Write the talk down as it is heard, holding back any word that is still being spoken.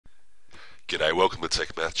G'day, welcome to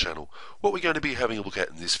Tech Math Channel. What we're going to be having a look at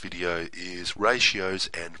in this video is ratios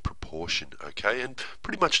and proportion, okay, and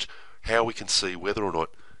pretty much how we can see whether or not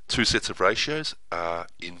two sets of ratios are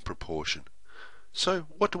in proportion. So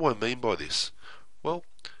what do I mean by this? Well,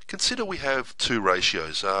 consider we have two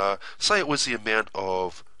ratios. Say it was the amount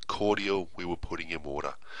of cordial we were putting in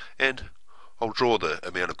water, and I'll draw the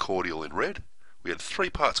amount of cordial in red. We had 3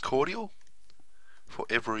 parts cordial for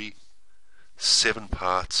every 7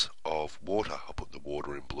 parts of water. I'll put the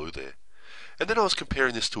water in blue there. And then I was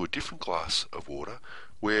comparing this to a different glass of water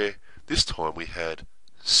where this time we had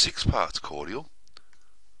 6 parts cordial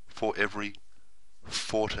for every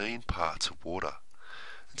 14 parts of water.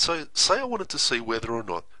 And so say I wanted to see whether or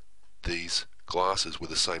not these glasses were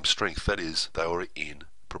the same strength, that is, they were in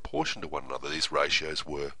proportion to one another, these ratios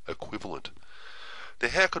were equivalent. Now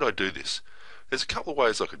how could I do this? There's a couple of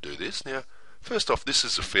ways I could do this. Now first off, this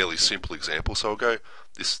is a fairly simple example, so I'll go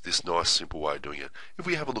this nice simple way of doing it. If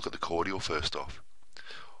we have a look at the cordial first off,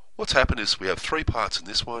 what's happened is we have 3 parts in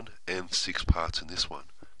this one and 6 parts in this one.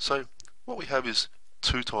 So what we have is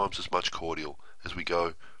 2 times as much cordial as we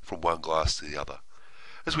go from one glass to the other.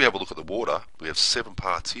 As we have a look at the water, we have 7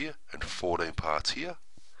 parts here and 14 parts here.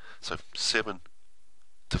 So 7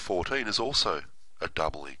 to 14 is also a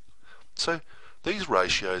doubling. So these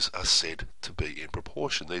ratios are said to be in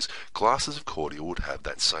proportion. These glasses of cordial would have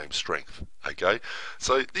that same strength, okay?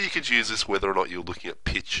 So you could use this whether or not you're looking at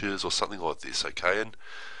pictures or something like this, okay? And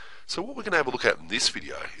so what we're going to have a look at in this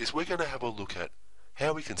video is we're going to have a look at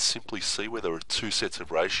how we can simply see whether two sets of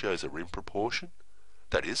ratios are in proportion.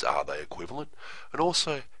 That is, are they equivalent? And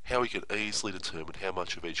also how we can easily determine how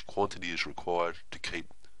much of each quantity is required to keep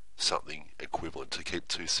something equivalent, to keep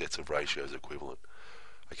two sets of ratios equivalent.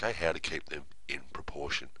 Okay, how to keep them in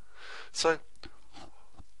proportion. So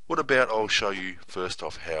what about I'll show you first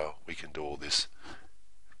off how we can do all this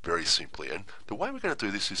very simply. And the way we're going to do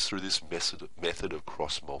this is through this method of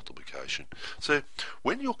cross multiplication. So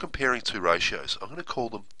when you're comparing two ratios, I'm going to call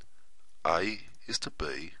them A is to B,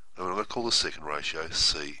 and I'm going to call the second ratio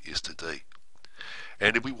C is to D.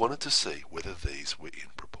 And if we wanted to see whether these were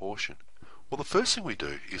in proportion, well, the first thing we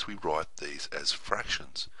do is we write these as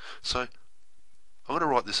fractions. So I'm going to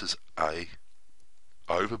write this as A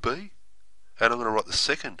over B, and I'm going to write the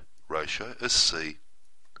second ratio as C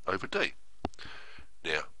over D.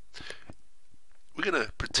 Now, we're going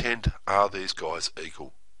to pretend are these guys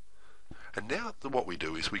equal. And now what we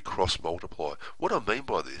do is we cross multiply. What I mean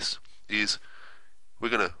by this is we're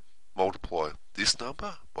going to multiply this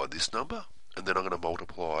number by this number, and then I'm going to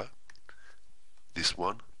multiply this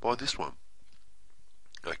one by this one.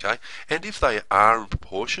 Okay, and if they are in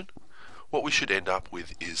proportion, what we should end up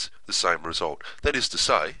with is the same result. That is to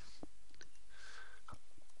say,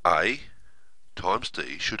 A times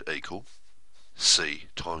D should equal C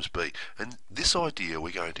times B. And this idea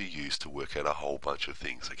we're going to use to work out a whole bunch of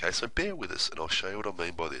things. Okay, so bear with us and I'll show you what I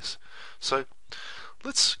mean by this. So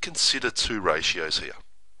let's consider two ratios here.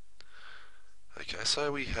 Okay,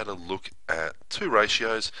 so we had a look at two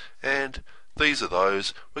ratios, and these are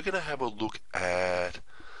those. We're going to have a look at,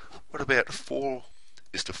 what about 4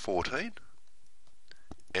 is to 14,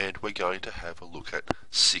 and we're going to have a look at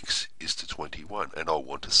 6 is to 21, and I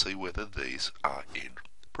want to see whether these are in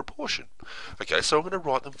proportion. Okay, so I'm going to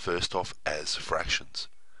write them first off as fractions.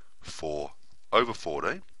 4 over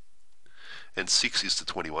 14, and 6 is to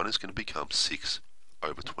 21 is going to become 6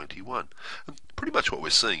 over 21. And pretty much what we're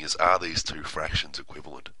seeing is, are these two fractions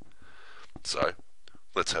equivalent? So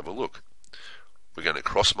let's have a look. We're going to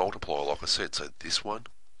cross multiply, like I said, so this one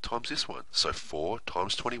times this one. So 4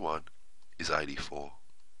 times 21 is 84.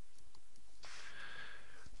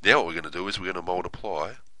 Now what we're going to do is we're going to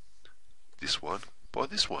multiply this one by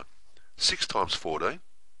this one. 6 times 14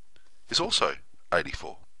 is also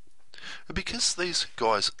 84. And because these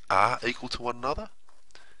guys are equal to one another,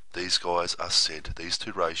 these guys are said, these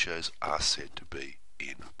two ratios are said to be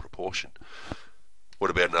in proportion. What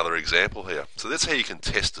about another example here? So that's how you can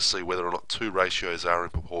test to see whether or not two ratios are in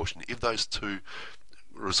proportion, if those two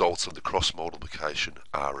results of the cross multiplication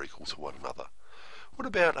are equal to one another. What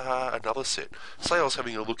about another set? Say I was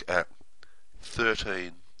having a look at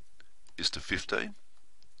 13 is to 15,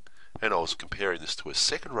 and I was comparing this to a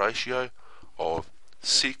second ratio of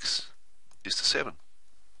 6 is to 7.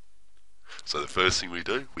 So the first thing we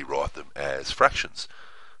do, we write them as fractions.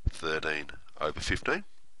 13 over 15,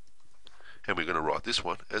 and we're going to write this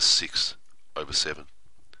one as 6 over 7.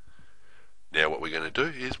 Now what we're going to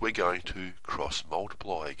do is we're going to cross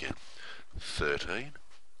multiply again. 13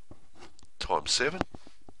 times 7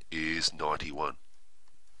 is 91.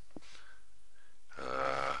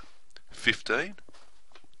 15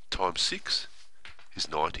 times 6 is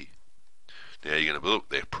 90. Now you're going to look,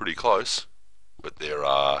 they're pretty close, but they're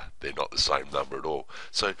not the same number at all.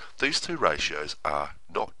 So these two ratios are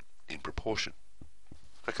not in proportion.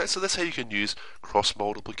 Okay, so that's how you can use cross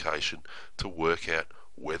multiplication to work out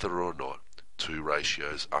whether or not two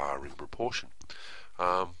ratios are in proportion.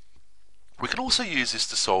 We can also use this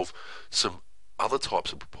to solve some other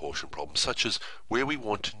types of proportion problems, such as where we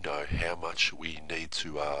want to know how much we need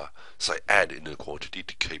to, say, add in a quantity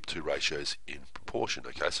to keep two ratios in proportion.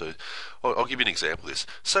 Okay, so I'll give you an example of this.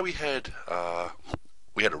 So we had a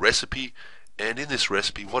recipe, and in this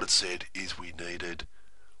recipe, what it said is we needed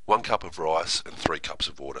 1 cup of rice and 3 cups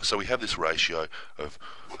of water. So we have this ratio of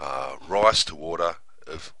rice to water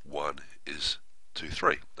of 1 is to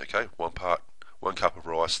 3. Okay, 1 cup of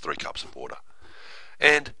rice, 3 cups of water.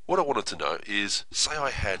 And what I wanted to know is, say I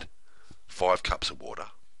had 5 cups of water,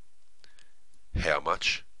 how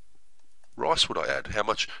much rice would I add? How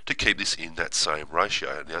much to keep this in that same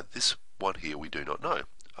ratio? Now this one here we do not know.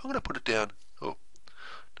 I'm going to put it down, oh,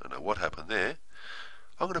 don't know what happened there.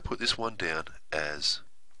 I'm going to put this one down as,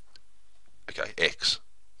 okay, x.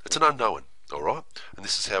 It's an unknown, alright? And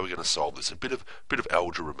this is how we're going to solve this. A bit of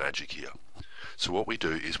algebra magic here. So what we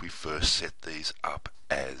do is we first set these up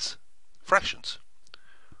as fractions.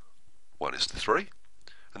 1 is to 3,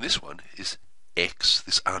 and this one is x,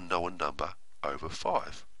 this unknown number, over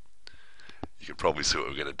 5. You can probably see what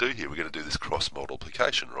we're going to do here. We're going to do this cross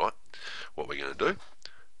multiplication, right? What we're going to do,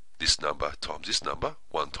 this number times this number,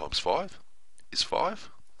 1 times 5 is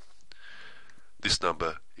 5. This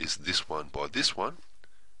number is this one by this one.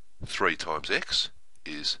 3 times x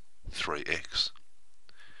is 3x.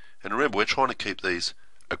 And remember, we're trying to keep these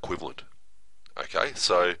equivalent. Okay,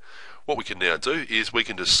 so what we can now do is we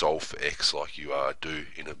can just solve for x like you do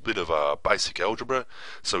in a bit of basic algebra.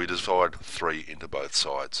 So we divide 3 into both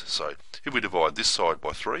sides. So if we divide this side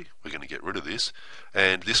by 3, we're going to get rid of this,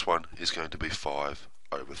 and this one is going to be 5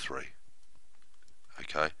 over 3.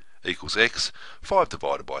 Okay, equals x. 5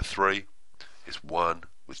 divided by 3 is 1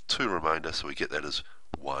 with 2 remainder, so we get that as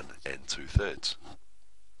 1 2/3.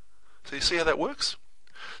 So you see how that works?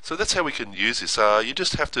 So that's how we can use this. You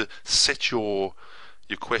just have to set your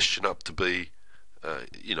question up to be,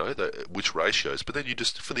 which ratios, but then you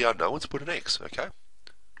just, for the unknowns, put an x, okay?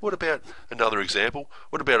 What about another example?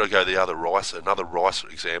 What about, I go another rice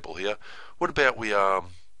example here. What about we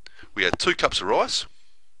had 2 cups of rice,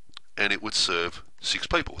 and it would serve 6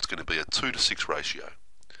 people. It's going to be a 2 to 6 ratio.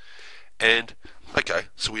 And, okay,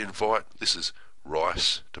 so we invite, this is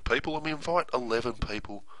rice to people, and we invite 11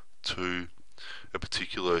 people to a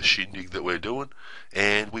particular shindig that we're doing,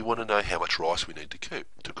 and we want to know how much rice we need to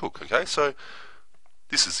cook. Okay, so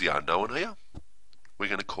this is the unknown here. We're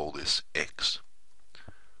going to call this x.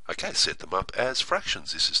 Okay, set them up as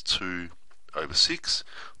fractions. This is 2 over 6.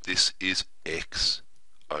 This is x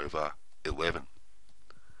over 11.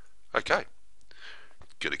 Okay,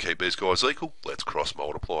 going to keep these guys equal. Let's cross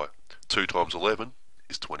multiply. 2 times 11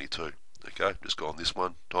 is 22. Okay, just go on this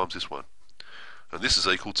one times this one. And this is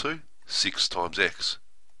equal to 6 times x,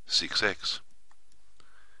 6x.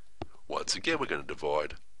 Once again, we're going to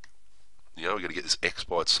divide. We're going to get this x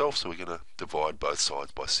by itself, so we're going to divide both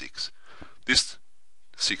sides by 6. This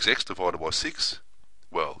 6x divided by 6,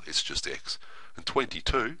 well, it's just x. And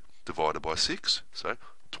 22 divided by 6, so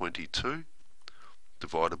 22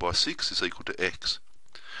 divided by 6 is equal to x.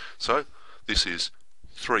 So this is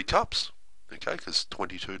 3 cups, okay, because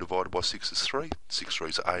 22 divided by 6 is 3. 6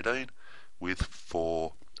 3s are 18, with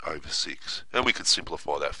 4 over 6. And we could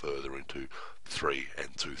simplify that further into 3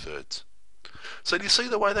 2/3. So do you see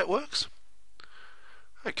the way that works?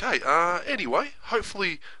 Okay, anyway,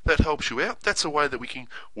 hopefully that helps you out. That's a way that we can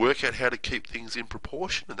work out how to keep things in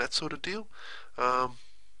proportion and that sort of deal.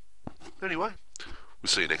 Anyway, we'll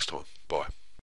see you next time. Bye.